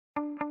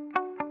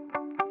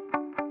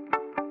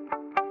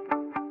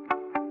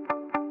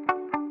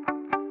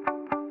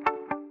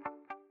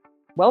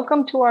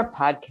Welcome to our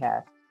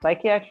podcast,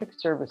 Psychiatric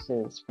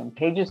Services from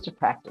Pages to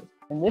Practice.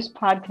 In this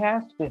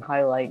podcast, we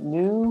highlight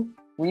new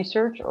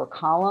research or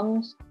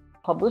columns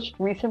published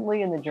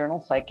recently in the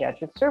journal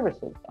Psychiatric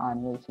Services.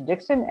 I'm Lisa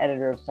Dixon,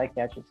 editor of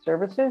Psychiatric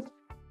Services,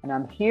 and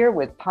I'm here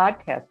with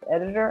podcast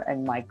editor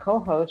and my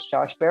co-host,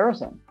 Josh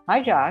Berezin.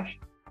 Hi, Josh.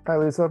 Hi,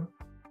 Lisa.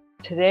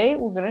 Today,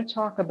 we're going to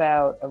talk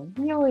about a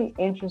really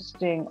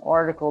interesting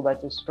article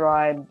that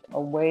described a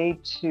way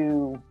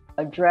to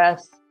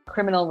address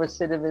criminal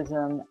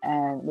recidivism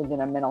and within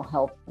a mental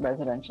health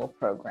residential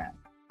program.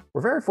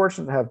 We're very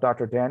fortunate to have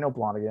Dr. Daniel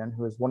Blonigen,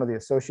 who is one of the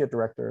associate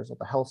directors at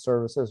the Health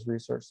Services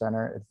Research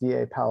Center at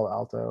VA Palo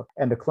Alto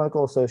and a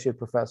clinical associate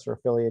professor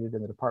affiliated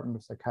in the Department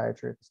of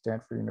Psychiatry at the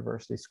Stanford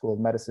University School of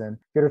Medicine,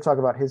 here to talk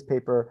about his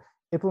paper,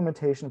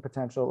 Implementation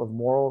Potential of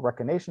Moral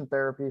Reconation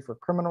Therapy for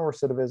Criminal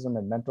Recidivism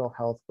and Mental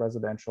Health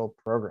Residential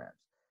Programs.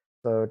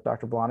 So,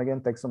 Dr.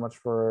 Blonigen, thanks so much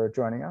for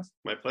joining us.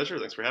 My pleasure.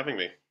 Thanks for having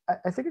me.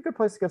 I think a good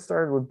place to get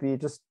started would be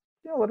just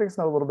letting us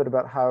know a little bit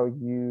about how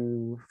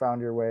you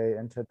found your way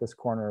into this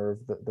corner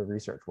of the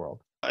research world.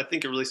 I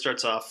think it really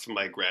starts off from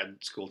my grad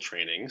school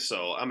training.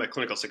 So I'm a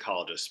clinical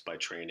psychologist by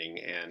training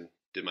and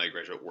did my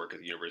graduate work at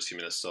the University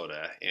of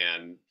Minnesota.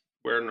 And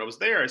when I was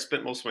there, I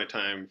spent most of my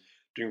time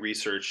doing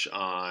research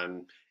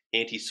on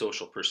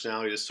antisocial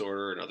personality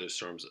disorder and other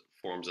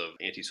forms of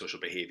antisocial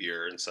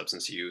behavior and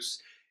substance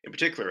use. In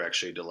particular,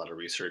 actually did a lot of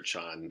research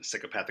on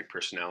psychopathic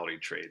personality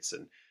traits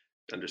and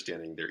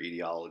understanding their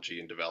etiology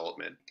and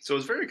development. So it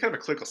was very kind of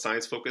a clinical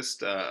science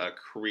focused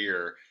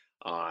career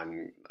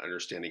on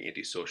understanding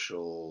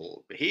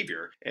antisocial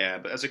behavior.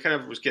 But as I kind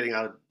of was getting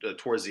out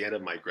towards the end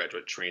of my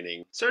graduate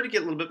training, started to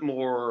get a little bit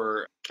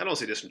more, I don't want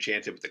to say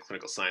disenchanted with the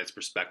clinical science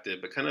perspective,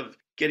 but kind of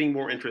getting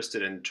more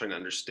interested in trying to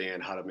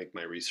understand how to make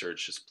my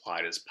research as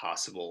applied as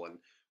possible. And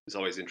was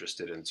always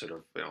interested in sort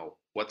of,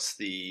 what's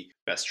the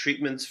best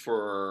treatments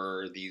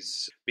for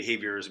these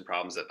behaviors and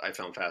problems that I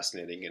found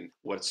fascinating, and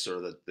what's sort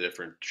of the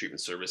different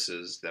treatment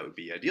services that would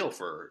be ideal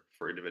for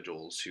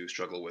individuals who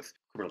struggle with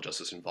criminal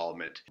justice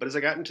involvement. But as I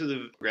got into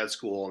the grad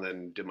school and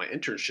then did my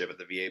internship at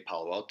the VA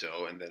Palo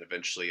Alto, and then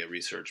eventually a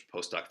research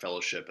postdoc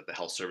fellowship at the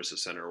Health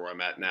Services Center where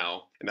I'm at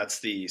now, and that's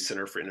the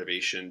Center for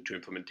Innovation to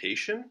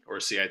Implementation, or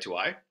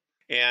CI2I.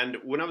 And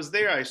when I was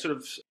there, I sort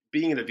of,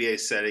 being in a VA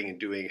setting and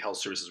doing health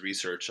services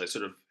research, I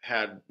sort of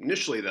had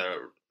initially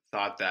the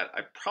thought that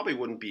I probably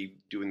wouldn't be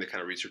doing the kind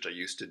of research I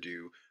used to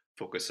do,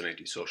 focused on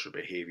antisocial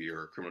behavior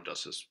or criminal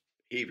justice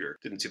behavior.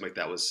 Didn't seem like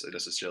that was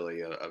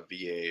necessarily a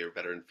VA or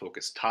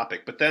veteran-focused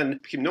topic. But then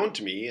it became known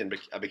to me, and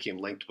I became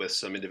linked with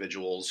some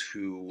individuals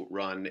who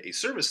run a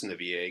service in the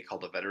VA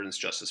called the Veterans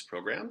Justice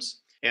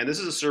Programs. And this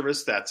is a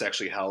service that's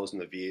actually housed in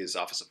the VA's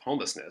Office of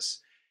Homelessness.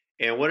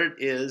 And what it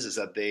is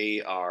that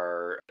they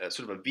are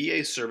sort of a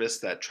VA service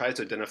that tries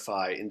to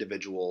identify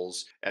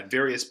individuals at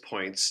various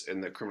points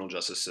in the criminal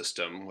justice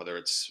system, whether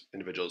it's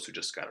individuals who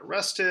just got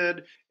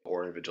arrested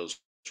or individuals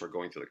who are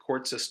going through the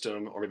court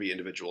system, or maybe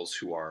individuals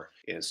who are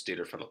in state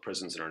or federal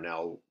prisons and are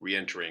now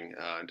reentering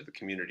into the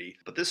community.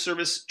 But this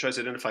service tries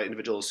to identify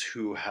individuals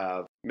who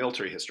have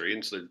military history,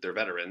 and so they're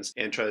veterans,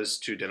 and tries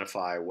to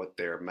identify what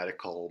their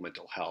medical,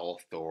 mental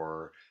health,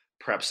 or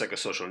perhaps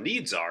psychosocial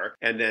needs are,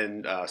 and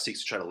then seeks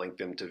to try to link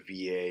them to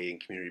VA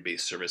and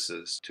community-based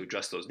services to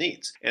address those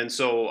needs. And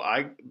so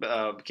I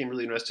became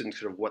really interested in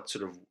sort of what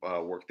sort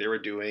of work they were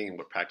doing and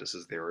what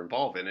practices they were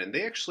involved in. And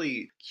they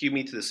actually cued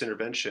me to this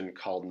intervention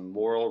called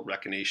Moral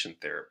Reconation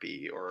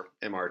Therapy, or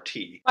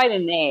MRT. Quite a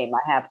name,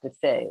 I have to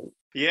say.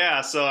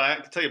 Yeah, so I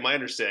can tell you my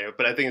understanding,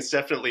 but I think it's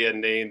definitely a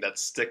name that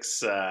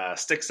sticks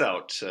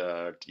out.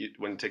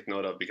 When take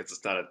note of, because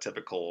it's not a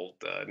typical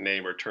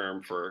name or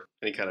term for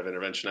any kind of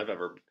intervention I've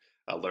ever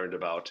learned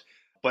about.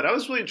 But I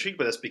was really intrigued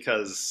by this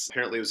because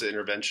apparently it was an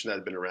intervention that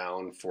had been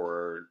around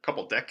for a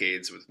couple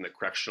decades within the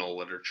correctional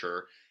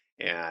literature,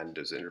 and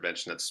it was an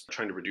intervention that's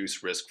trying to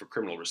reduce risk for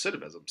criminal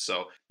recidivism.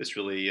 So this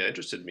really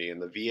interested me.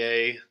 And the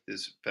VA,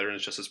 this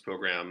Veterans Justice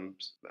Program,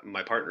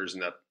 my partners in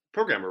that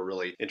program are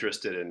really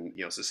interested in,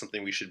 is this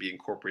something we should be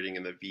incorporating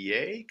in the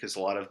VA? Because a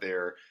lot of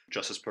their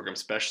justice program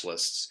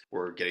specialists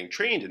were getting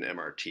trained in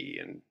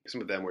MRT, and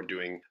some of them were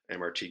doing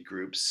MRT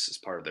groups as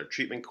part of their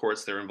treatment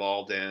courts they're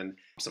involved in.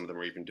 Some of them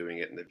were even doing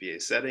it in the VA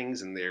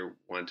settings, and they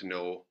wanted to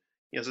know,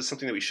 is this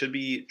something that we should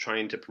be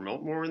trying to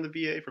promote more in the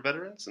VA for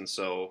veterans? And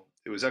so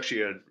it was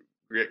actually a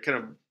great kind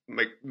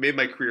of made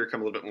my career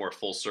come a little bit more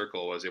full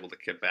circle. I was able to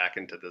get back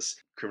into this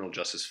criminal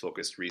justice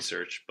focused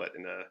research, but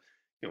in a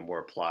more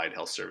applied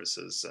health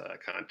services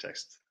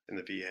context in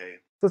the VA.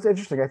 So it's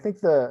interesting. I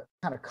think the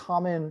kind of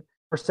common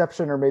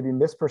perception or maybe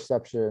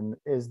misperception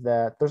is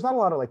that there's not a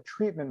lot of like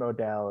treatment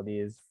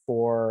modalities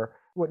for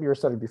what you were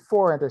studying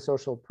before,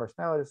 antisocial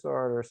personality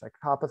disorder,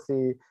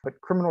 psychopathy, but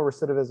criminal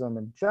recidivism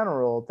in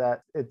general,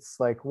 that it's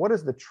like, what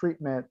is the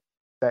treatment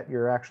that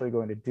you're actually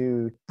going to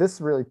do? This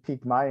really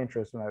piqued my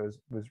interest when I was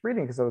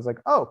reading, because I was like,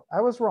 oh,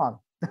 I was wrong.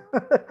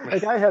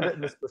 Like I had that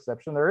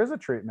misperception. There is a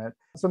treatment.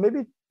 So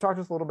maybe talk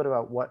to us a little bit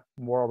about what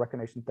moral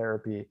reconation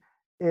therapy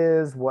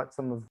is, what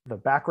some of the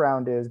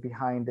background is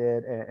behind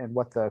it, and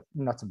what the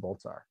nuts and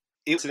bolts are.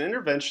 It's an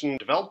intervention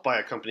developed by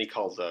a company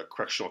called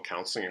Correctional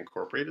Counseling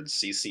Incorporated,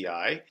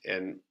 CCI,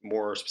 and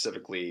more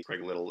specifically,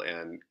 Greg Little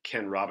and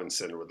Ken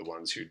Robinson were the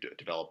ones who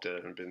developed it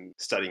and have been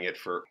studying it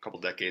for a couple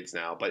decades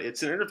now. But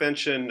it's an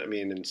intervention, I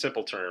mean, in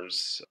simple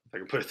terms, if I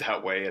can put it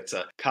that way, it's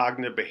a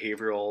cognitive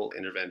behavioral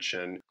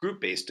intervention,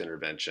 group-based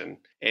intervention.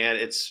 And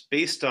it's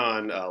based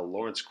on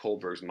Lawrence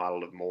Kohlberg's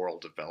model of moral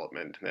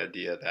development, the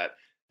idea that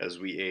as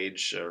we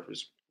age,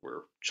 as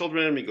we're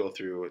children, we go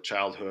through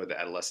childhood,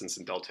 adolescence,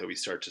 and adulthood, we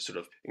start to sort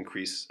of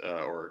increase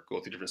or go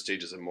through different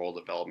stages of moral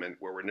development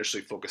where we're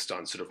initially focused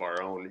on sort of our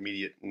own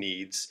immediate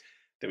needs.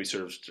 Then we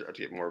sort of start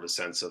to get more of a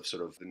sense of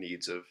sort of the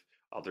needs of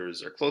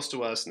others are close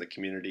to us in the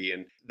community.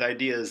 And the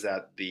idea is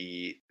that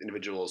the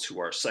individuals who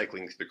are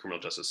cycling through the criminal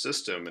justice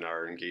system and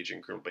are engaging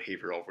in criminal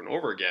behavior over and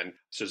over again,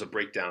 so there's a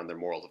breakdown in their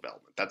moral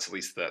development. That's at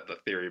least the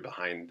theory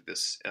behind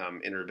this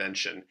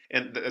intervention.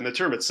 And the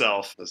term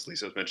itself, as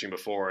Lisa was mentioning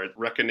before,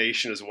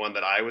 Reconation is one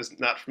that I was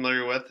not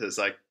familiar with as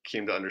I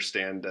came to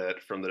understand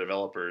it from the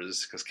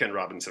developers, because Ken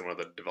Robinson, one of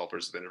the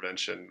developers of the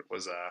intervention,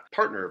 was a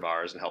partner of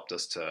ours and helped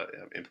us to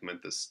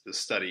implement this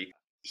study.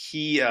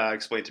 He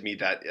explained to me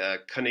that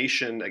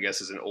conation, I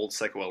guess, is an old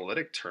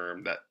psychoanalytic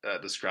term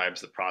that describes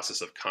the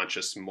process of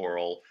conscious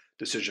moral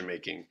decision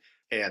making.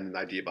 And the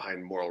idea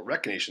behind moral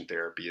reconation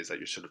therapy is that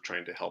you're sort of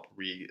trying to help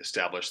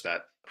reestablish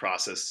that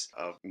process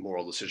of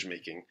moral decision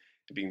making,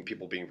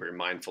 people being very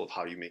mindful of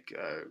how you make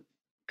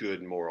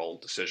good moral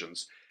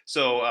decisions.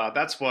 So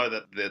that's why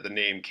the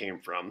name came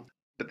from.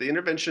 But the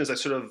intervention, as I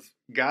sort of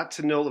got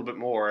to know a little bit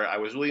more, I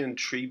was really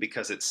intrigued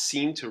because it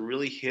seemed to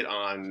really hit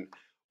on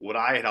what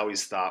I had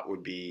always thought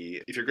would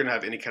be, if you're going to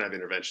have any kind of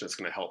intervention that's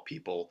going to help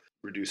people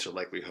reduce their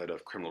likelihood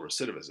of criminal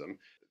recidivism,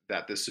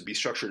 that this would be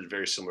structured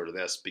very similar to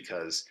this,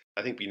 because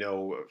I think we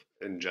know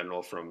in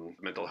general from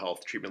mental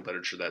health treatment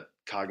literature that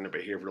cognitive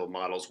behavioral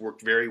models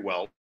work very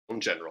well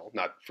in general,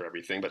 not for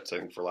everything, but I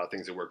think for a lot of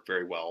things it work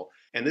very well.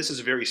 And this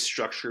is very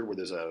structured where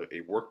there's a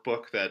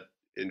workbook that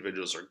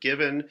individuals are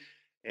given,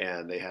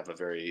 and they have a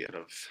very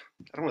kind of,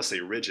 I don't want to say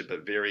rigid,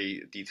 but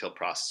very detailed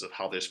process of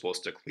how they're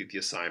supposed to complete the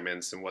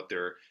assignments and what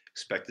they're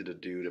expected to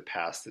do to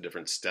pass the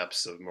different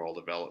steps of moral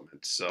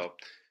development. So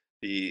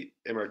the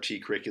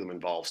MRT curriculum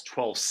involves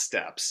 12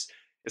 steps.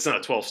 It's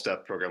not a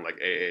 12-step program like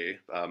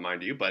AA,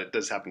 mind you, but it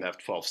does happen to have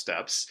 12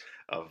 steps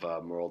of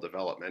moral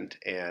development.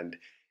 And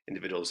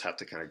individuals have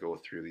to kind of go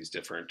through these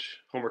different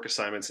homework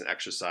assignments and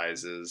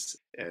exercises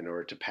in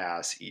order to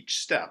pass each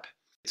step.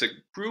 It's a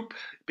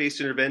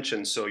group-based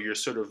intervention, so you're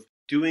sort of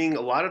doing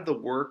a lot of the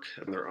work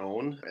on their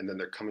own, and then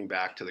they're coming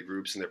back to the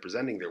groups and they're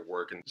presenting their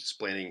work and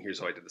explaining, here's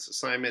how I did this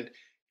assignment,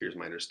 here's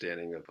my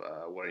understanding of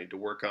what I need to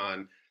work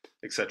on,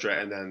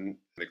 etc. And then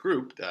the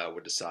group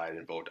would decide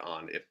and vote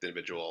on if the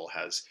individual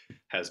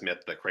has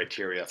met the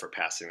criteria for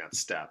passing that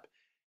step.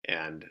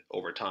 And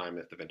over time,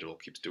 if the individual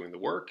keeps doing the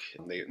work,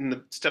 and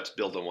the steps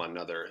build on one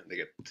another, they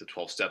get to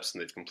 12 steps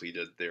and they've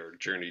completed their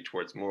journey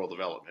towards moral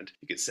development,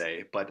 you could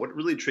say. But what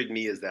really intrigued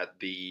me is that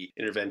the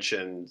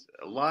intervention,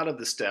 a lot of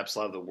the steps, a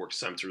lot of the work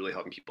assignments are really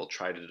helping people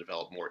try to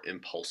develop more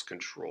impulse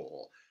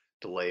control,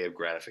 delay of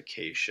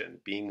gratification,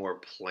 being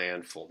more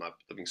planful, not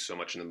living so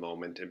much in the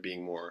moment, and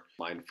being more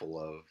mindful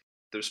of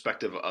the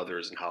perspective of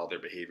others and how their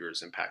behavior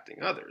is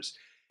impacting others.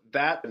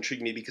 That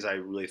intrigued me because I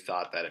really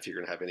thought that if you're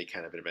going to have any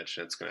kind of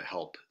intervention that's going to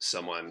help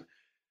someone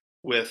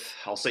with,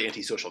 I'll say,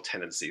 antisocial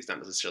tendencies, not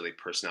necessarily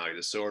personality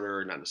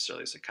disorder, not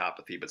necessarily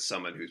psychopathy, but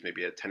someone who's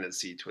maybe a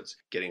tendency towards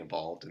getting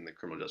involved in the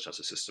criminal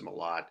justice system a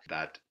lot,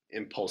 that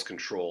impulse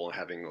control and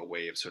having a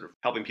way of sort of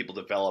helping people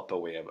develop a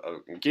way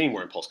of gaining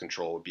more impulse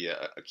control would be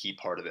a key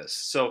part of this.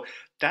 So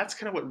that's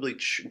kind of what really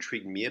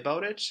intrigued me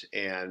about it.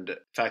 And the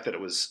fact that it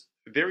was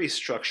very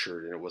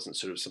structured and it wasn't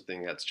sort of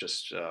something that's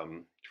just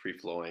free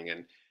flowing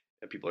and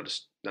people are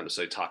just not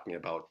necessarily talking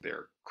about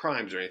their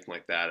crimes or anything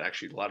like that.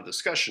 Actually, a lot of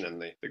discussion in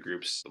the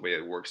groups, the way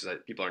it works is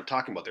that people aren't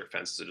talking about their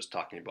offenses, they're just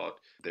talking about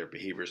their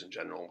behaviors in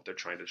general, what they're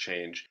trying to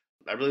change.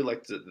 I really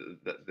liked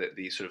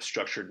the sort of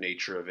structured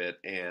nature of it,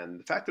 and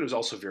the fact that it was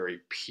also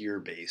very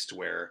peer-based,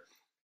 where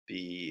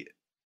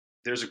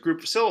there's a group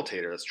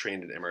facilitator that's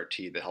trained in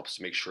MRT that helps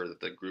to make sure that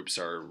the groups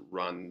are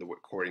run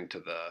according to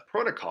the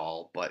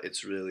protocol, but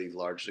it's really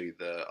largely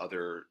the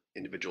other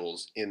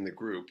individuals in the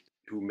group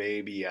who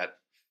may be at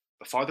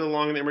farther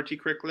along in the MRT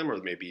curriculum or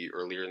maybe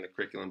earlier in the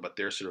curriculum, but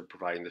they're sort of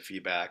providing the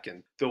feedback.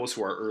 And those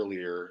who are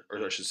earlier,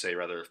 or I should say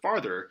rather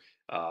farther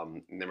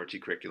in the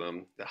MRT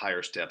curriculum, the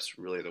higher steps,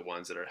 really the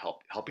ones that are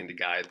helping to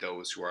guide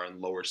those who are on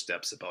lower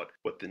steps about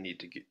what they need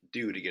to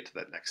do to get to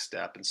that next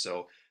step. And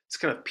so this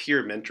kind of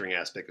peer mentoring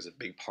aspect is a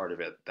big part of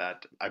it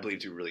that I believe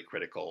to be really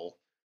critical,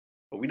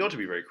 but we know to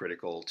be very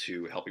critical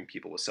to helping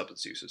people with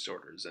substance use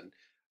disorders. And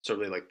so I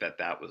really like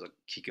that was a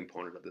key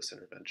component of this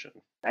intervention.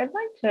 I'd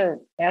like to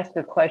ask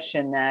a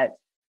question that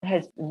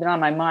has been on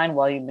my mind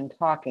while you've been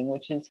talking,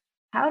 which is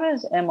how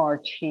does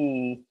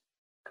MRT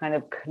kind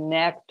of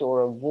connect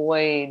or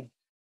avoid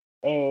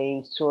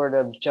a sort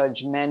of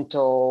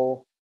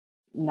judgmental,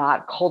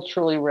 not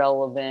culturally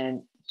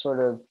relevant,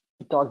 sort of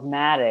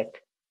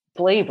dogmatic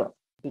flavor?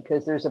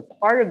 Because there's a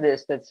part of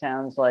this that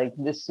sounds like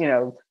this,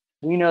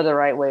 we know the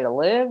right way to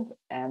live,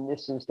 and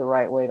this is the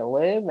right way to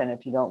live. And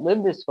if you don't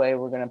live this way,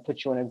 we're going to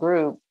put you in a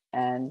group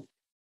and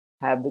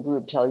have the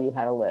group tell you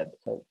how to live.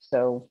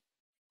 So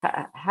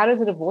how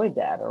does it avoid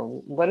that? Or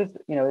what is,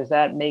 does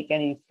that make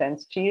any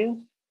sense to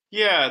you?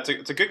 Yeah,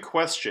 it's a good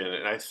question.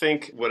 And I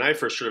think when I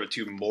first heard of it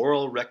too,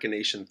 moral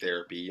recognition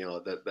therapy,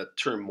 that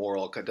term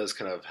moral does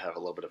kind of have a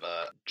little bit of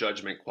a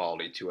judgment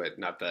quality to it.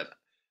 Not that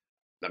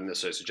I'm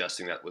necessarily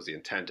suggesting that was the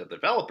intent of the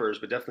developers,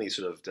 but definitely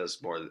sort of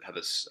does more have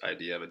this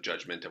idea of a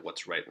judgment of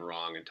what's right and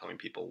wrong and telling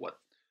people what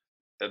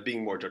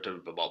being more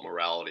objective about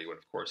morality, when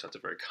of course that's a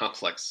very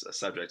complex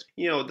subject.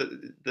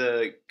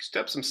 The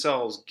steps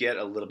themselves get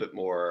a little bit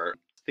more.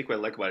 I think what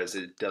I like about it is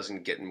it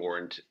doesn't get more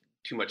into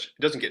too much.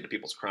 It doesn't get into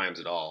people's crimes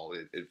at all.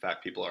 In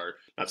fact, people are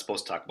not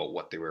supposed to talk about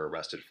what they were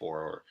arrested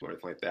for or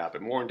anything like that,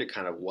 but more into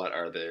kind of what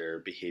are their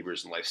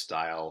behaviors and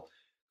lifestyle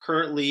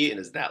currently, and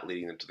is that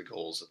leading them to the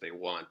goals that they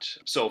want?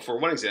 So, for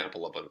one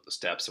example of the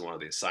steps and one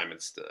of the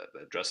assignments that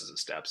addresses the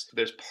steps,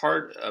 there's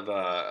part of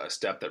a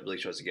step that really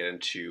tries to get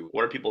into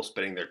what are people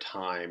spending their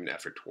time and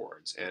effort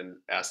towards, and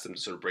ask them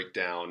to sort of break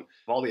down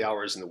all the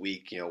hours in the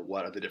week.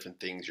 What are the different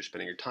things you're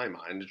spending your time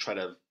on, and to try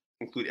to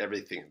include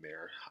everything in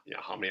there.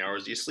 How many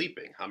hours are you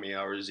sleeping? How many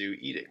hours are you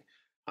eating?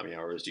 How many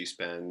hours do you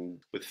spend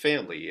with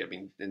family? I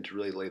mean, and to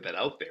really lay that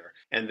out there.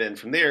 And then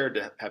from there,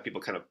 to have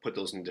people kind of put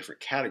those in different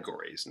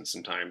categories. And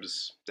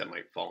sometimes that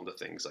might fall into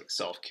things like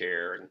self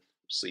care and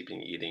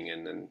sleeping, eating,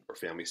 and then or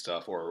family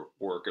stuff or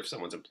work if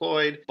someone's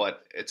employed.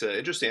 But it's an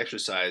interesting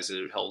exercise.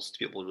 It helps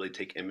people really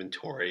take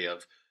inventory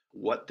of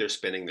what they're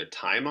spending their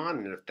time on,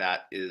 and if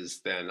that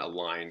is then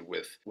aligned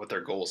with what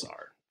their goals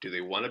are. Do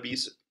they want to be?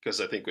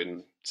 Because I think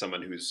when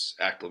someone who's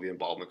actively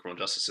involved in the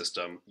criminal justice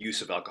system,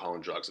 use of alcohol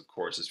and drugs, of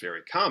course, is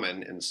very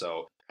common. And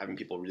so having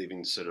people really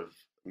being sort of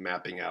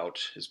mapping out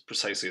as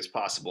precisely as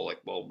possible, like,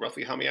 well,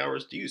 roughly how many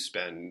hours do you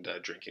spend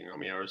drinking? How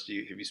many hours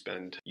have you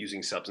spent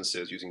using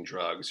substances, using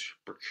drugs,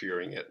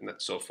 procuring it, and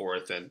so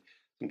forth? And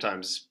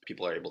sometimes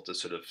people are able to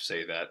sort of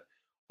say that,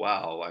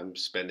 wow, I'm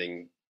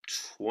spending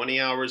 20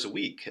 hours a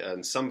week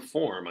in some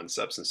form on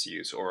substance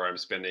use, or I'm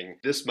spending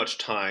this much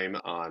time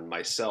on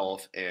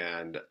myself,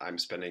 and I'm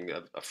spending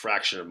a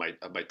fraction of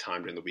my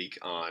time during the week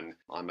on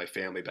my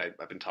family. But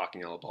I've been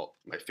talking all about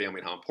my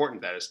family and how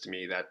important that is to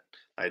me. That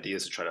idea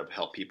is to try to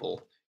help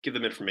people, give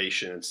them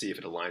information, and see if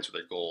it aligns with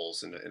their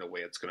goals in a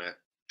way that's going to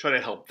try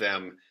to help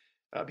them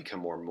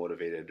become more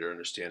motivated or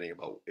understanding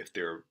about if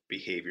their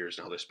behaviors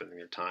and how they're spending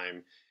their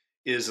time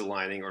is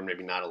aligning or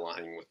maybe not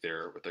aligning with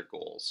their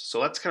goals. So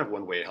that's kind of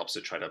one way it helps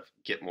to try to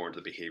get more into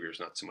the behaviors,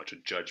 not so much a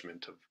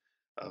judgment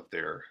of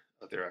their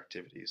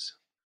activities.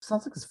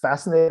 Sounds like this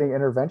fascinating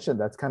intervention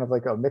that's kind of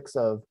like a mix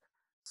of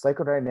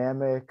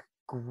psychodynamic,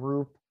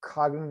 group,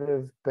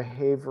 cognitive,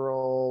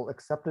 behavioral,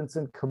 acceptance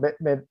and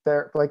commitment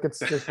there. Like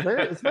it's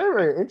very,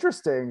 very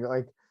interesting.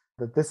 Like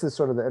that this is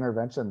sort of the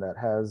intervention that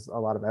has a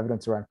lot of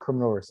evidence around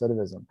criminal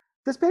recidivism.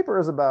 This paper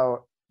is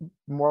about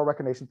moral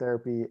recognition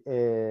therapy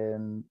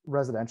in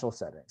residential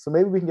settings. So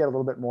maybe we can get a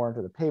little bit more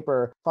into the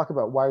paper, talk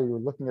about why you were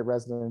looking at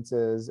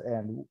residences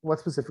and what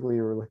specifically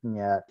you were looking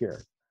at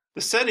here.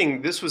 The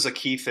setting, this was a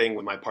key thing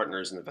when my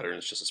partners in the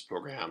Veterans Justice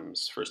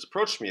programs first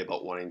approached me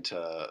about wanting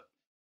to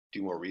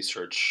do more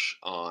research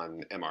on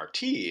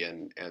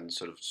MRT and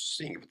sort of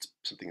seeing if it's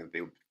something that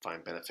they would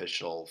find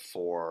beneficial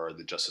for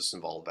the justice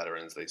involved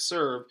veterans they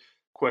serve.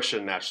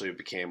 Question naturally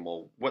became,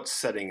 well, what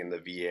setting in the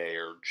VA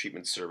or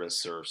treatment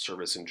service or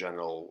service in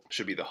general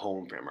should be the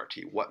home for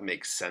MRT? What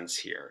makes sense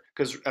here?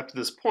 Because up to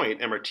this point,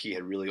 MRT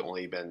had really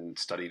only been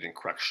studied in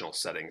correctional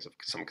settings of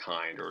some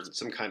kind or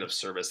some kind of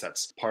service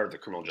that's part of the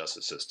criminal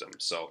justice system.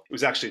 So it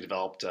was actually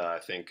developed, I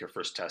think, or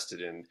first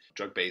tested in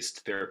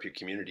drug-based therapy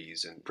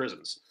communities in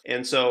prisons.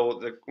 And so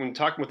when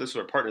talking with this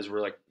with our partners,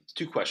 we're like,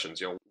 two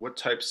questions. What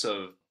types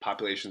of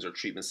populations or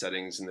treatment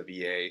settings in the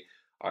VA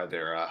are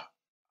there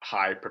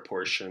high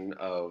proportion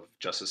of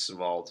justice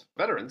involved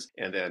veterans,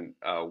 and then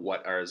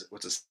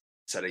what's a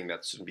setting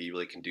that's going to be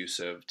really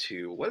conducive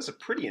to what is a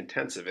pretty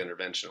intensive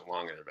intervention, a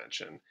long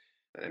intervention,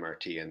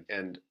 MRT,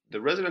 and the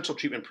residential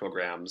treatment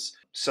programs,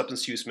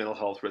 substance use, mental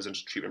health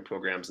residential treatment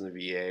programs in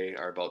the VA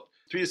are about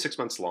 3 to 6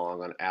 months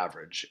long on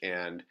average,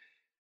 and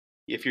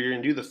if you're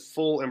going to do the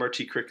full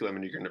MRT curriculum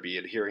and you're going to be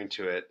adhering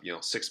to it,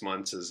 6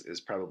 months is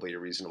probably a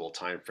reasonable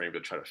time frame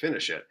to try to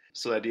finish it.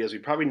 So the idea is we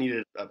probably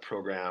needed a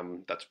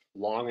program that's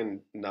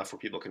long enough where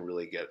people can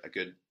really get a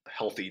good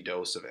healthy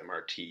dose of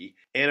MRT,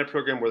 and a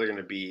program where they're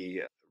going to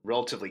be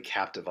relatively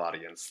captive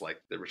audience like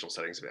the original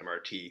settings of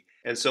MRT.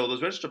 And so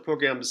those registered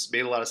programs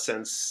made a lot of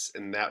sense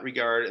in that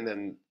regard. And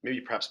then maybe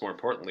perhaps more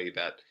importantly,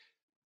 that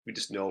we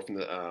just know from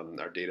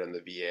our data in the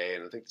VA,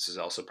 and I think this is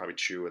also probably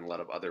true in a lot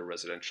of other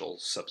residential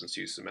substance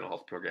use and mental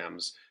health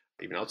programs,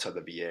 even outside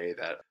the VA,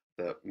 that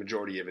the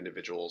majority of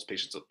individuals,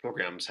 patients with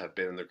programs, have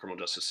been in the criminal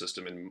justice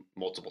system in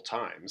multiple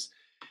times.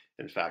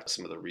 In fact,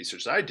 some of the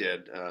research I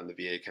did in the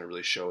VA kind of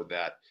really showed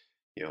that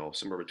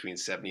somewhere between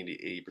 70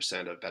 to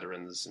 80% of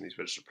veterans in these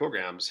registered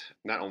programs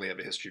not only have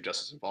a history of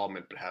justice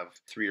involvement, but have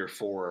 3 or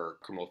 4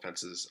 criminal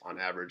offenses on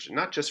average, and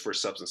not just for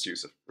substance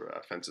use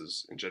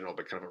offenses in general,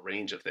 but kind of a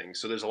range of things.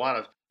 So there's a lot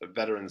of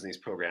veterans in these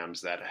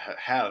programs that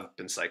have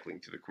been cycling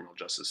through the criminal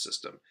justice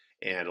system.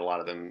 And a lot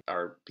of them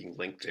are being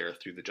linked there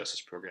through the justice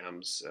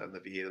programs and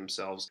the VA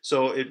themselves.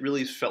 So it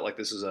really felt like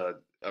this is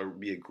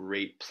be a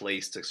great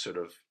place to sort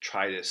of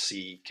try to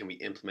see, can we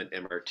implement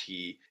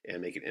MRT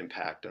and make an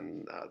impact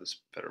on this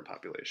veteran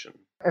population?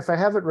 If I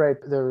have it right,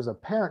 there was a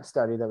parent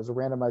study that was a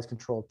randomized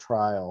controlled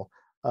trial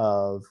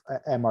of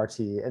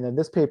MRT. And then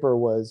this paper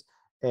was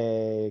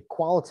a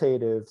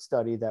qualitative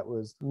study that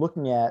was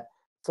looking at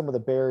some of the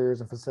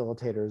barriers and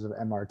facilitators of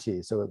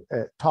MRT. So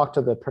it talked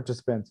to the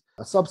participants,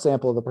 a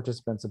subsample of the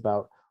participants,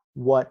 about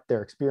what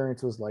their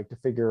experience was like to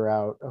figure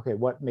out, okay,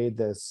 what made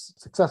this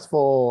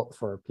successful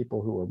for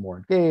people who were more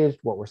engaged?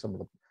 What were some of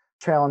the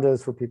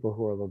challenges for people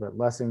who are a little bit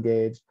less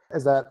engaged?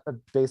 Is that a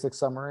basic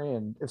summary?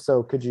 And if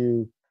so, could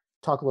you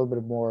talk a little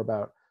bit more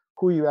about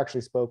who you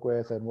actually spoke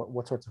with and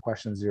what sorts of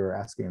questions you were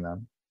asking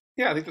them?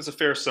 Yeah, I think that's a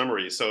fair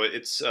summary. So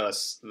it's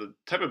the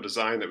type of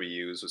design that we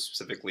use was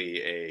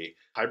specifically a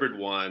hybrid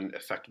one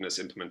effectiveness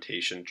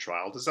implementation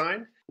trial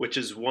design, which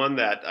is one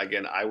that,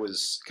 again, I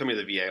was coming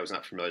to the VA, I was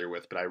not familiar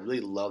with, but I really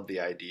loved the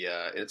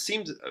idea. And it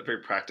seems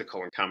very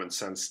practical and common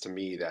sense to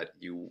me that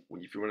if you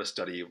want to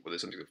study whether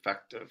something's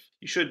effective,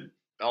 you should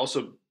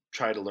also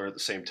try to learn at the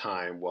same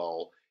time,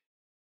 well,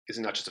 is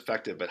not just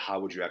effective, but how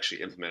would you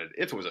actually implement it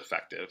if it was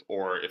effective?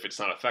 Or if it's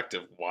not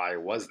effective, why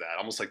was that?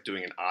 Almost like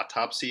doing an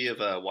autopsy of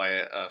why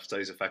a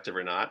study is effective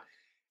or not.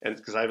 And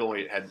because I've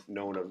only had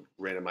known of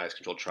randomized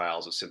controlled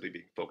trials as simply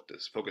being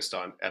focused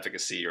on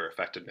efficacy or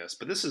effectiveness.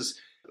 But this is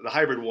the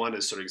hybrid one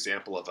is sort of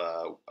example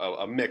of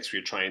a mix where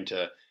you're trying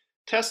to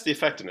test the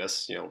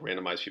effectiveness,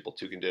 randomize people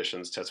to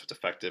conditions, test what's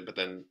effective, but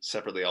then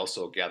separately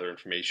also gather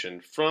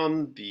information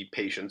from the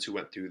patients who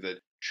went through the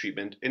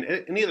treatment and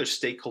any other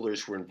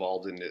stakeholders who were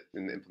involved in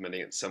implementing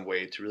it in some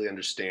way to really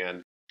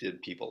understand,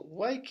 did people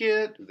like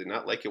it? Did they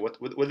not like it? What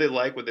did they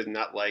like? What did they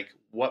not like?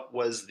 What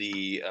was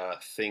the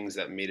things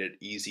that made it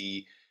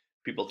easy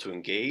for people to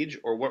engage?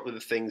 Or what were the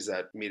things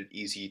that made it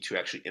easy to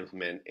actually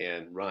implement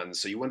and run?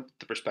 So you want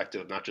the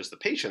perspective of not just the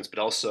patients, but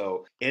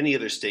also any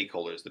other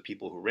stakeholders, the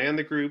people who ran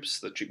the groups,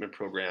 the treatment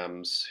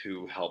programs,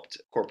 who helped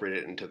incorporate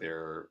it into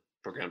their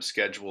program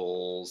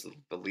schedules,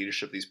 the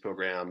leadership of these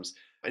programs,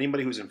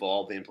 anybody who's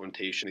involved in the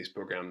implementation of these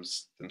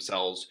programs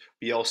themselves.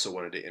 We also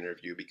wanted to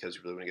interview because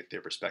we really want to get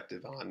their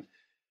perspective on,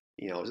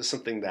 is this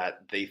something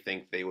that they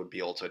think they would be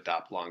able to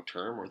adopt long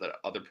term, or that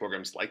other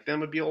programs like them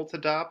would be able to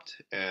adopt?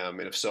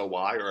 And if so,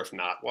 why? Or if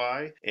not,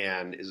 why?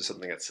 And is it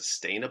something that's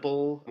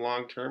sustainable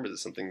long term? Is it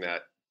something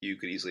that you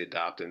could easily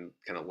adopt and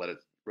kind of let it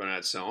run on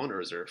its own,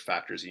 or is there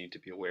factors you need to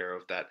be aware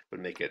of that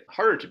would make it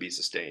harder to be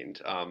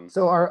sustained?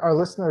 So our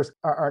listeners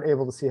aren't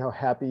able to see how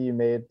happy you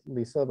made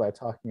Lisa by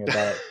talking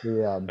about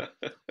the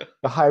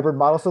hybrid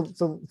model.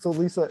 So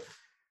Lisa,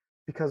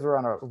 because we're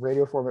on a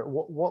radio format,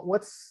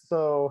 what's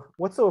so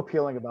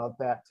appealing about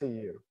that to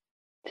you?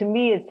 To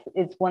me,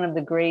 it's one of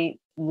the great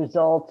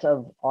results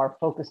of our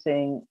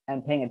focusing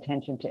and paying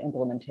attention to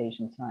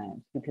implementation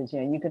science, because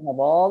you can have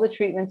all the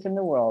treatments in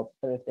the world,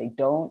 but if they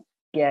don't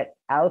get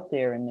out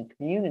there in the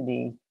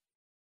community,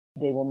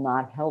 they will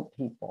not help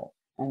people.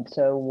 And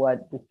so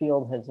what the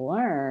field has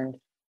learned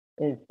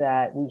is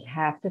that we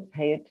have to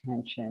pay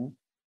attention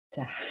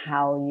to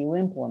how you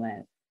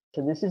implement.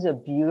 So this is a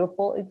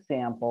beautiful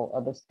example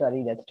of a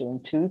study that's doing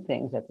two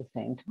things at the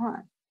same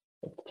time.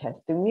 It's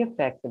testing the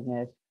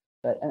effectiveness,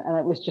 and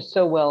it was just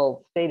so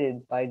well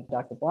stated by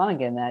Dr.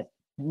 Blonigen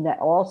that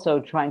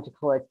also trying to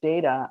collect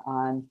data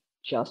on,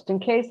 just in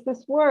case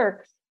this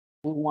works,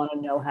 we want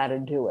to know how to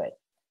do it.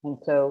 And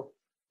so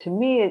to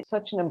me, it's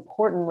such an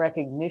important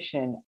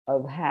recognition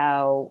of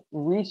how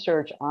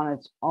research on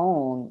its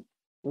own,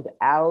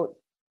 without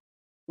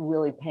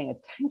really paying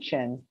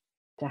attention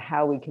to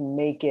how we can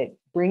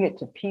bring it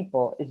to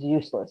people, is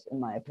useless, in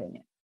my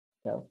opinion.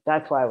 So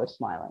that's why I was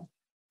smiling.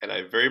 And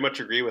I very much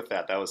agree with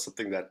that. That was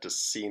something that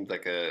just seemed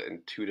like an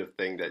intuitive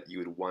thing that you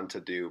would want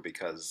to do,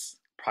 because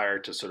prior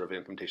to sort of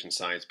implementation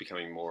science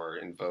becoming more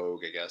in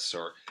vogue, I guess,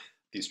 or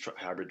these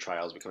hybrid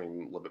trials becoming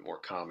a little bit more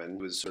common, it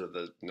was sort of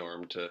the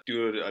norm to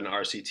do an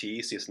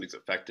RCT, see if something's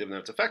effective, and then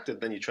if it's effective,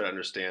 then you try to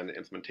understand the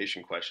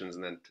implementation questions,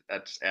 and then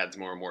that adds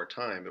more and more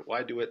time. But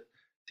why do it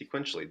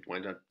sequentially? Why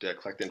not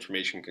collect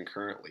information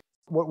concurrently?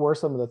 What were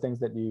some of the things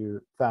that you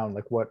found?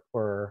 Like, what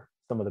were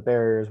some of the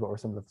barriers? What were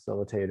some of the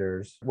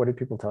facilitators? What did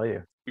people tell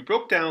you? We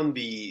broke down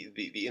the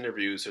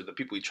interviews, or the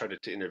people we tried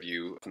to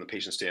interview from the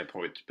patient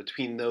standpoint,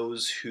 between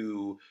those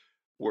who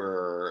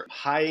were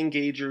high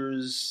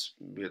engagers,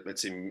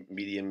 let's say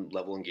medium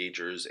level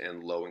engagers,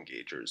 and low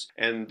engagers.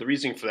 And the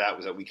reason for that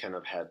was that we kind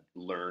of had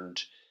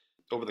learned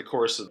over the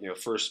course of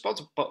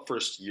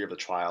first year of the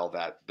trial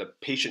that the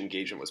patient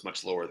engagement was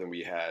much lower than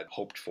we had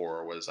hoped for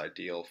or was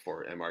ideal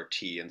for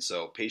MRT. And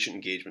so patient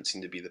engagement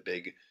seemed to be the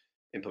big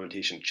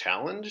implementation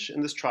challenge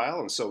in this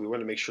trial. And so we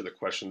wanted to make sure the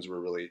questions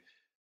were really,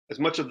 as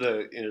much of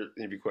the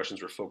interview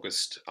questions were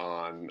focused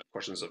on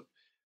questions of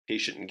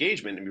patient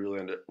engagement, and we really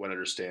want to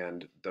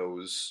understand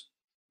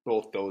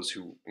both those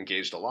who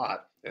engaged a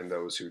lot and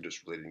those who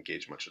just really didn't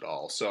engage much at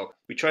all. So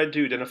we tried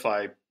to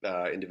identify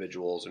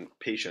individuals and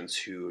patients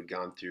who had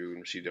gone through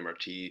and received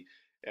MRT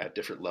at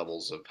different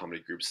levels of how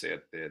many groups they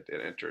had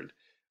entered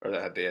or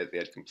that they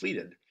had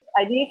completed.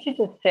 I need to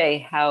just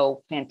say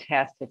how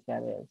fantastic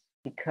that is,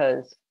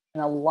 because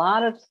in a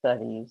lot of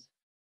studies,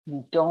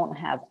 you don't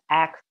have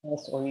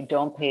access or you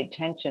don't pay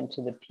attention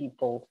to the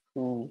people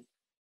who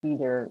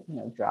either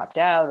dropped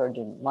out or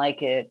didn't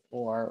like it,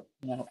 or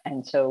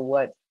and so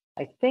what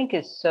I think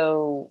is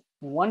so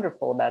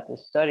wonderful about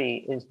this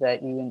study is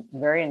that you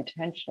very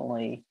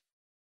intentionally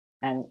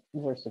and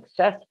were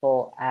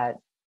successful at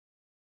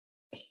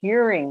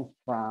hearing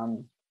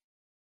from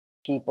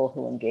people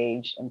who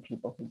engaged and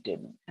people who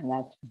didn't. And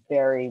that's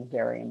very,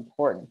 very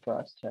important for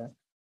us to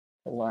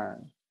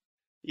learn.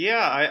 Yeah,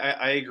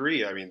 I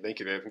agree. I mean, thank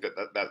you. I think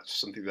that's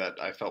something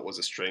that I felt was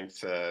a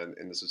strength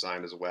in this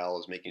design as well,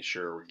 is making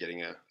sure we're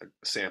getting a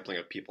sampling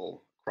of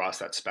people across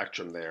that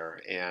spectrum there.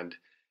 And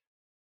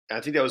I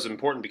think that was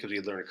important because we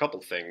had learned a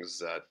couple things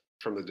that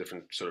from the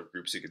different sort of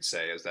groups you could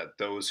say is that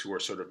those who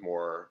are sort of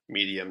more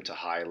medium to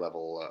high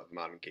level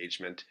amount of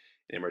engagement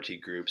in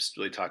MRT groups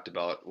really talked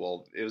about,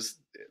 well, it was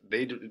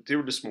they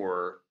were just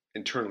more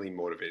internally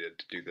motivated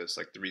to do this.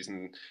 Like the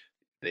reason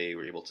they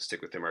were able to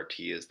stick with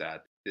MRT is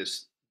that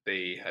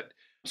they had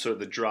sort of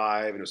the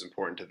drive and it was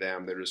important to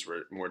them. They just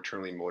were more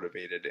internally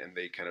motivated and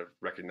they kind of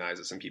recognize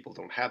that some people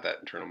don't have that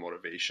internal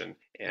motivation.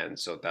 And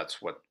so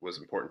that's what was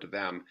important to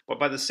them. But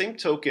by the same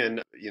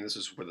token, this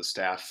is where the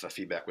staff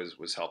feedback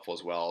was helpful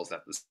as well, is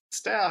that the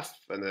staff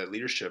and the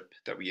leadership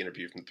that we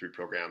interviewed from the 3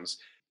 programs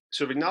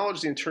sort of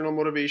acknowledged the internal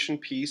motivation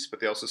piece, but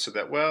they also said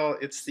that, well,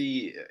 it's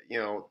you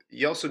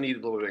also need a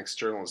little bit of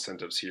external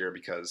incentives here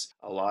because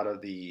a lot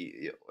of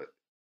the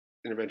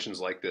interventions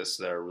like this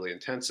that are really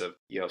intensive,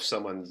 if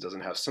someone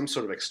doesn't have some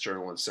sort of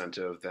external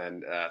incentive,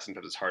 then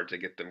sometimes it's hard to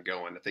get them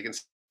going. If they can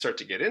start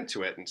to get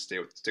into it and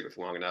stick with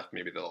long enough,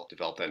 maybe they'll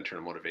develop that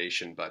internal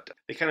motivation. But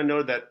they kind of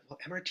noted that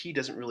MRT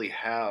doesn't really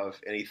have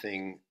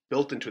anything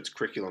built into its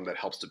curriculum that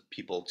helps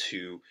people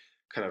to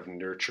kind of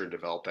nurture and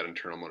develop that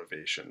internal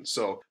motivation.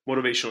 So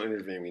motivational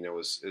interviewing,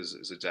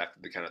 is exactly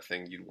the kind of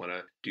thing you'd want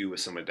to do with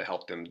someone to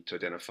help them to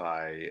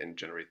identify and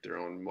generate their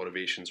own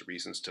motivations,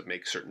 reasons to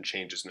make certain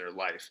changes in their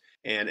life.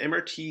 And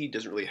MRT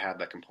doesn't really have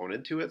that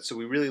component to it. So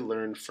we really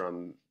learned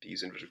from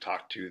these individuals we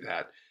talked to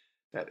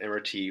that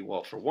MRT,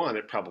 well, for one,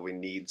 it probably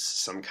needs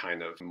some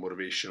kind of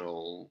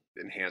motivational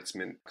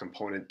enhancement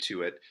component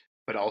to it,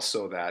 but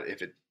also that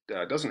if it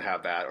doesn't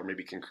have that, or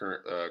maybe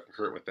concurrent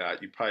with that,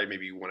 you probably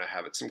maybe want to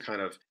have it some kind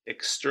of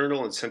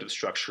external incentive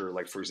structure.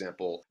 Like, for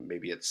example,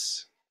 maybe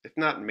it's, if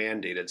not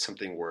mandated,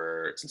 something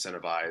where it's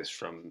incentivized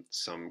from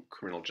some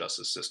criminal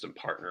justice system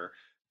partner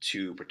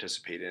to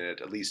participate in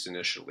it, at least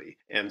initially.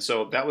 And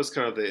so that was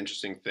kind of the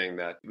interesting thing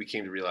that we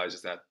came to realize,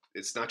 is that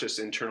it's not just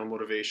internal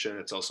motivation,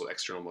 it's also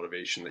external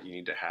motivation that you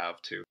need to have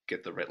to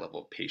get the right level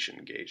of patient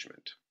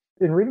engagement.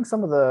 In reading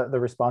some of the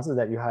responses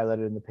that you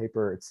highlighted in the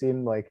paper, it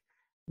seemed like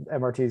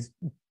MRT's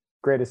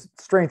greatest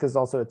strength is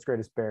also its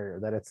greatest barrier,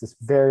 that it's this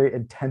very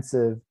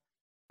intensive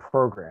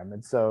program.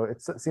 And so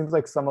it seems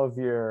like some of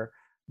your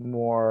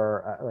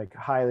more like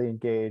highly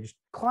engaged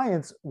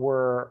clients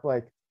were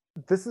like,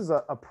 this is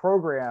a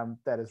program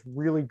that is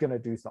really going to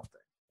do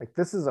something. Like,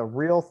 this is a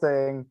real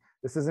thing.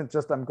 This isn't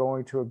just I'm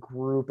going to a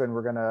group and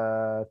we're going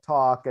to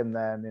talk and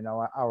then an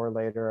hour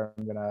later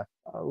I'm going to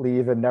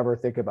leave and never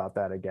think about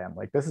that again.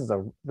 Like, this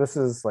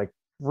is like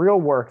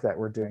real work that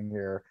we're doing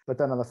here. But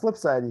then on the flip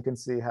side, you can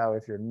see how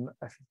if you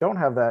don't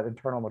have that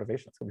internal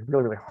motivation, it's going to be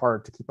really, really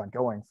hard to keep on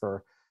going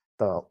for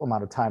the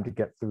amount of time to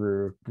get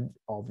through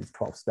all these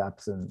 12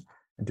 steps and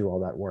do all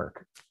that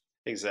work.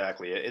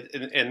 Exactly,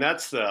 and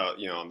that's the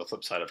on the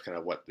flip side of kind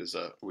of what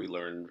we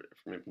learned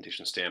from an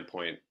implementation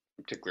standpoint.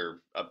 In particular,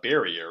 a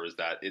barrier is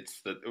that it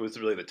was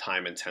really the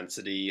time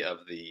intensity of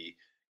the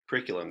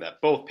curriculum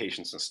that both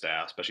patients and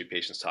staff, especially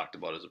patients, talked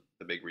about as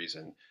the big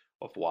reason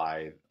of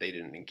why they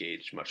didn't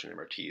engage much in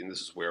MRT. And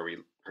this is where we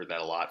heard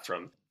that a lot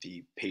from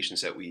the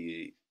patients that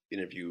we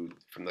interviewed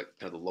from the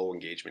kind of the low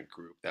engagement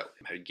group that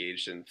had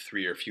engaged in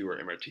 3 or fewer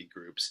MRT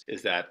groups,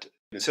 is that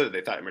instead of they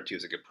thought MRT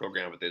was a good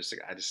program, but they just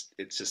like,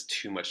 it's just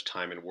too much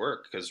time and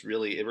work, because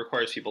really it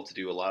requires people to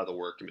do a lot of the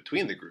work in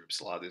between the groups,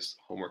 a lot of these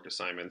homework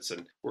assignments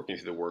and working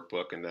through the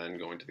workbook and then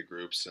going to the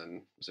groups.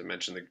 And as I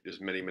mentioned,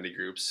 there's many, many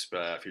groups.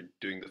 If you're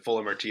doing the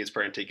full MRT, it's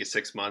probably going to take you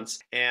 6 months.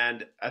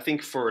 And I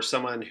think for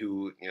someone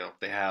who,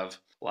 they have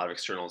a lot of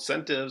external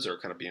incentives or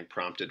kind of being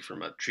prompted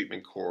from a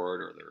treatment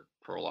court or their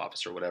parole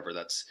officer or whatever,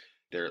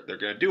 they're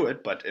going to do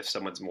it. But if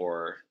someone's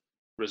more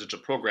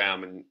residual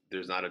program and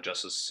there's not a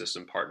justice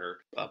system partner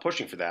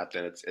pushing for that,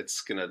 then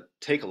it's going to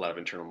take a lot of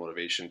internal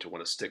motivation to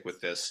want to stick with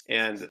this.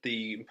 And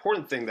the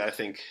important thing that I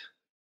think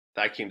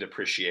that I came to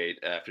appreciate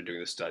after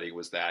doing this study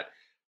was that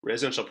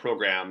residential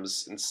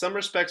programs, in some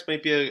respects,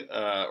 might be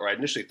or I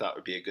initially thought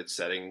would be a good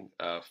setting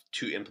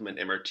to implement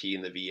MRT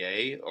in the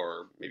VA,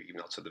 or maybe even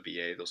outside the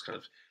VA. Those kind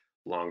of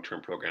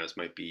long-term programs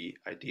might be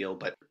ideal,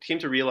 but came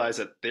to realize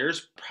that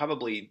there's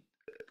probably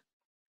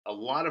a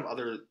lot of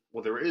other,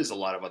 well, there is a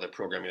lot of other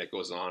programming that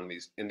goes on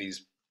in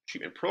these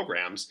treatment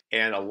programs,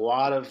 and a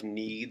lot of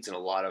needs and a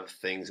lot of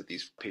things that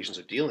these patients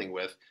are dealing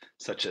with,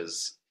 such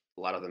as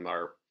a lot of them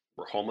were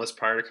homeless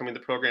prior to coming to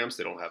programs.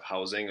 They don't have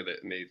housing, or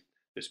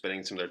they're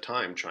spending some of their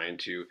time trying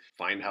to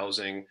find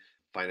housing,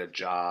 find a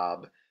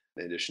job,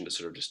 in addition to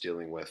sort of just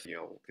dealing with,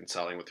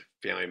 consulting with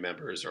family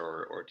members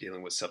or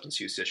dealing with substance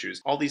use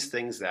issues. All these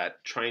things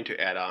that trying to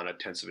add on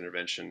intensive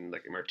intervention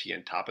like MRT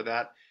on top of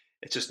that,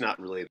 it's just not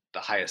really the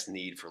highest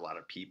need for a lot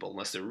of people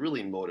unless they're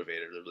really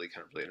motivated. They're really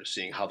kind of really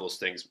understanding how those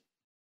things,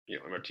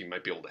 MRT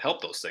might be able to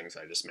help those things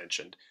I just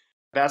mentioned.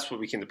 That's what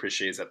we can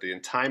appreciate, is that the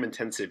time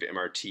intensive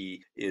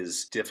MRT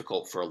is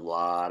difficult for a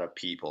lot of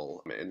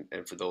people,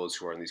 and for those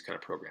who are in these kind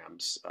of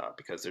programs,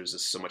 because there's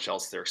just so much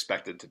else they're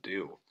expected to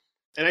do.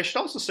 And I should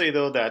also say,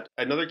 though, that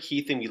another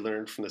key thing we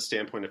learned from the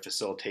standpoint of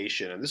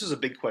facilitation, and this is a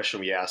big question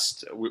we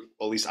asked,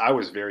 at least I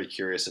was very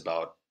curious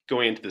about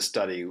going into the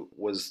study,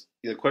 was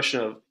the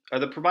question of, are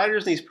the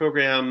providers in these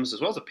programs,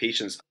 as well as the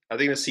patients, are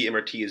they going to see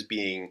MRT as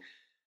being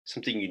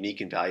something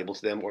unique and valuable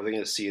to them, or are they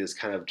going to see it as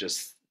kind of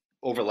just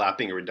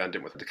overlapping or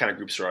redundant with the kind of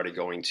groups they're already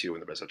going to in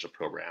the residential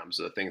programs,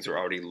 or the things they're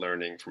already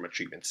learning from a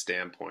treatment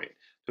standpoint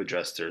to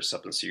address their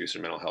substance use or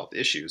mental health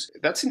issues?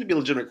 That seemed to be a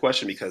legitimate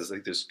question, because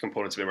there's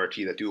components of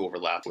MRT that do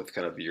overlap with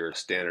kind of your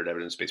standard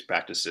evidence-based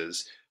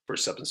practices for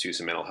substance use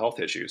and mental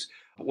health issues.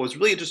 But what was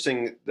really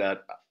interesting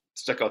that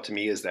stuck out to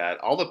me is that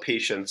all the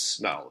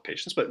patients, not all the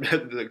patients, but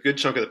the good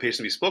chunk of the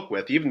patients we spoke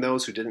with, even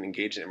those who didn't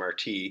engage in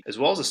MRT, as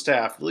well as the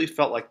staff, really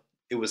felt like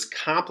it was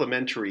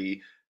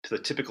complementary to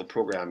the typical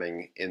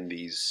programming in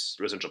these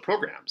residential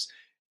programs.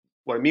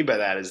 What I mean by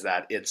that is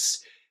that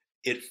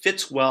it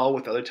fits well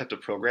with other types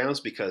of programs,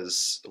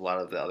 because a lot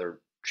of the other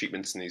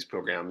treatments in these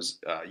programs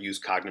use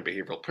cognitive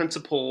behavioral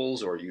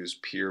principles or use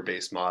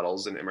peer-based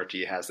models, and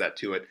MRT has that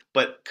to it.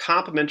 But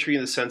complementary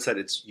in the sense that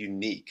it's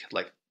unique.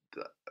 Like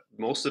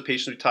most of the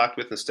patients we talked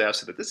with and staff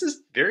said that this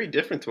is very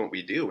different than what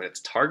we do, and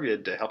it's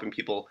targeted to helping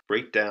people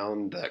break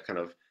down that kind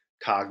of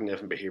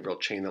cognitive and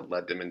behavioral chain that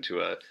led them into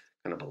a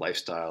kind of a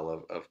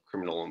lifestyle of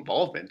criminal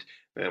involvement.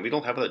 And we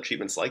don't have other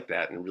treatments like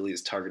that, and really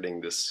is targeting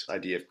this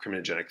idea of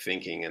criminogenic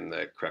thinking in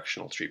the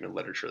correctional treatment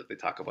literature that they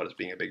talk about as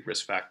being a big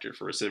risk factor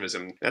for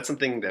recidivism. That's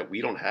something that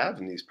we don't have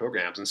in these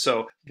programs. And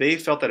so they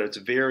felt that it's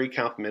very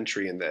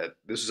complementary, and that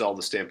this is all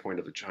the standpoint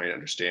of trying to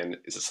understand,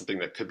 is it something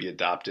that could be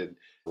adopted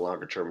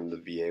longer term in the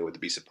VA? Would there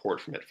be support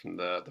from it from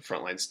the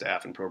frontline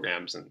staff and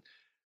programs? And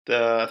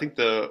I think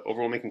the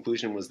overwhelming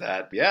conclusion was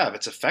that, yeah, if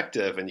it's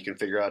effective and you can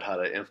figure out how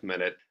to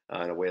implement it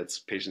in a way that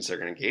patients are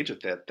going to engage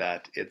with it,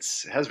 that it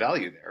has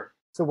value there.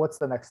 So what's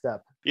the next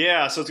step?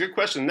 Yeah, so it's a good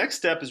question. The next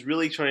step is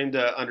really trying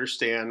to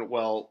understand,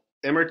 well,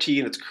 MRT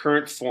in its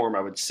current form,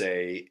 I would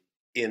say,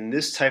 in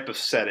this type of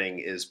setting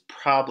is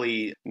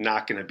probably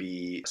not going to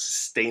be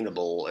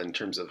sustainable in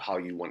terms of how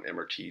you want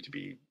MRT to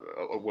be,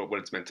 what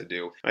it's meant to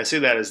do. And I say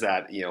that as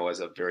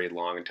a very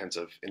long,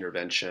 intensive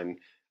intervention,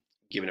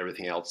 given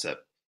everything else that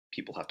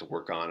people have to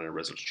work on in a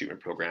residential treatment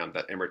program,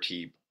 that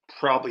MRT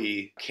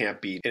probably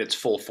can't be in its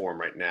full form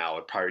right now.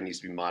 It probably needs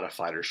to be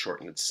modified or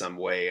shortened in some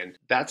way. And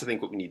that's, I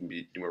think, what we need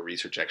to do more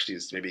research, actually,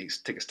 is maybe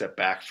take a step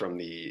back from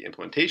the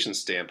implementation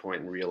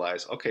standpoint and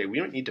realize, okay, we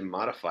don't need to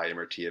modify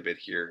MRT a bit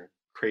here,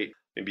 create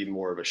maybe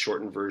more of a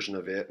shortened version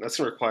of it. And that's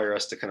going to require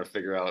us to kind of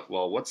figure out,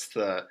 well, what's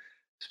the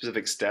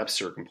specific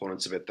steps or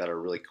components of it that are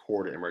really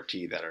core to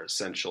MRT that are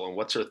essential, and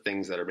what sort of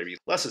things that are maybe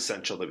less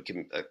essential that we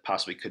can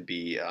possibly could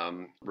be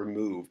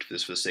removed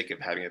just for the sake of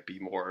having it be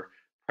more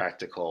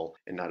practical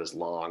and not as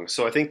long.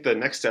 So I think the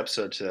next steps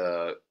are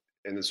to,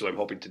 and this is what I'm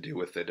hoping to do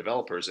with the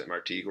developers at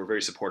MRT, who are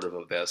very supportive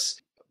of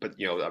this. But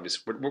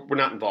obviously, we're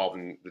not involved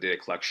in the data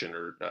collection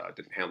or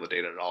didn't handle the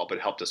data at all. But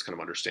it helped us kind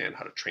of understand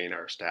how to train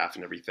our staff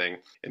and everything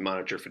and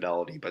monitor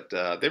fidelity. But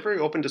they're very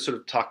open to sort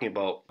of talking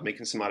about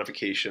making some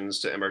modifications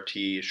to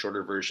MRT, a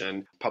shorter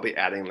version, probably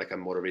adding like a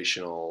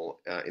motivational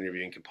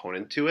interviewing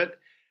component to it.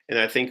 And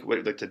I think what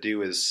I'd like to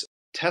do is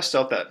test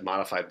out that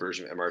modified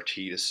version of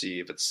MRT to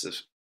see if it's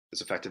as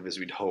effective as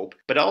we'd hope,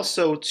 but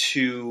also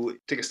to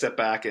take a step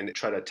back and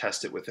try to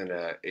test it within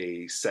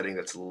a setting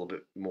that's a little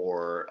bit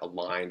more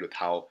aligned with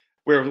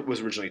where it was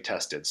originally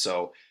tested.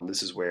 So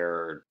this is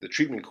where the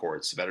treatment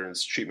courts,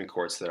 veterans treatment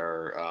courts that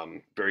are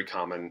very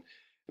common in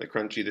the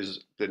country.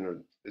 There's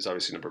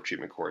obviously a number of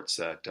treatment courts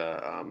that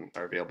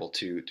are available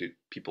to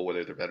people,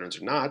 whether they're veterans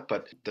or not,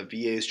 but the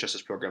VA's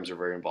justice programs are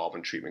very involved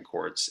in treatment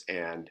courts.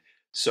 And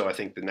so I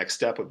think the next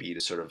step would be to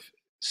sort of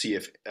see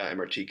if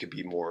MRT could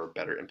be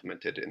better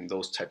implemented in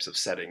those types of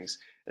settings.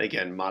 And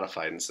again,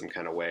 modified in some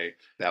kind of way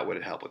that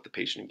would help with the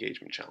patient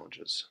engagement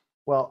challenges.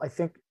 Well, I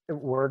think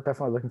we're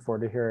definitely looking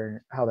forward to hearing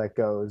how that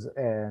goes.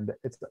 And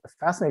it's a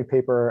fascinating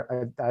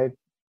paper. I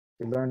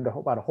learned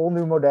about a whole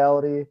new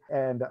modality.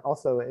 And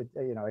also,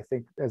 I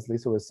think, as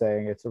Lisa was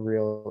saying, it's a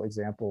real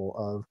example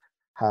of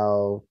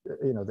how,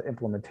 the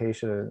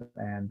implementation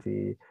and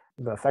the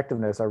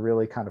effectiveness are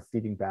really kind of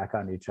feeding back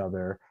on each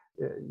other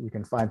you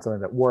can find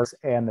something that works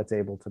and that's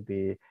able to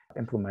be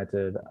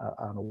implemented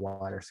on a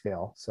wider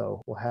scale.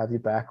 So we'll have you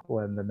back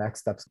when the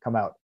next steps come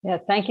out. Yeah,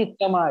 thank you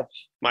so much.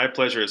 My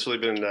pleasure. It's really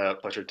been a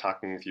pleasure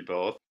talking with you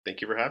both.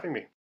 Thank you for having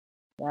me.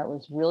 That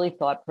was really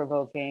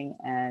thought-provoking.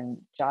 And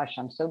Josh,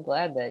 I'm so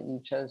glad that you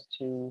chose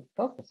to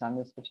focus on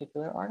this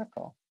particular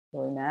article. It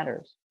really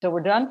matters. So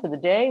we're done for the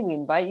day. We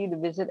invite you to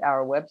visit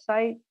our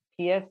website,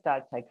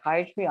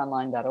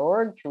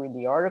 ps.psychiatryonline.org, to read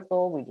the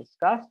article we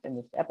discussed in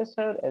this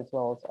episode, as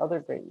well as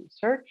other great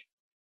research.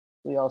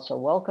 We also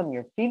welcome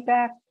your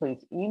feedback.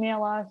 Please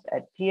email us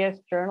at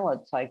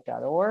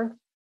psjournal@psych.org.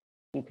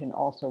 You can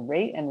also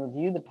rate and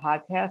review the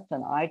podcast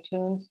on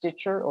iTunes,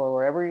 Stitcher, or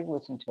wherever you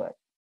listen to it.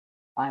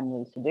 I'm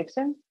Lisa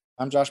Dixon.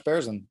 I'm Josh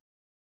Berezin.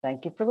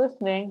 Thank you for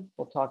listening.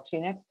 We'll talk to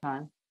you next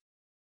time.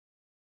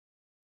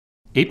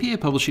 APA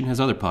Publishing has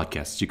other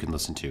podcasts you can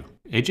listen to.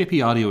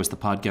 AJP Audio is the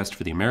podcast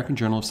for the American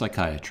Journal of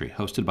Psychiatry,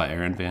 hosted by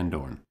Aaron Van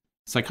Dorn.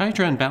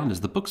 Psychiatry Unbound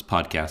is the books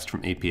podcast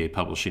from APA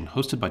Publishing,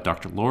 hosted by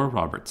Dr. Laura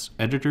Roberts,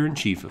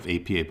 editor-in-chief of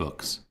APA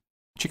Books.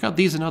 Check out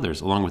these and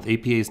others, along with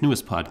APA's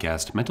newest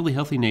podcast, Mentally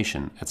Healthy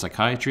Nation, at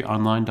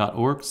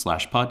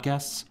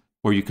psychiatryonline.org/podcasts,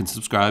 or you can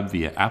subscribe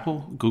via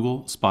Apple,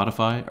 Google,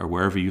 Spotify, or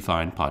wherever you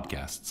find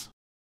podcasts.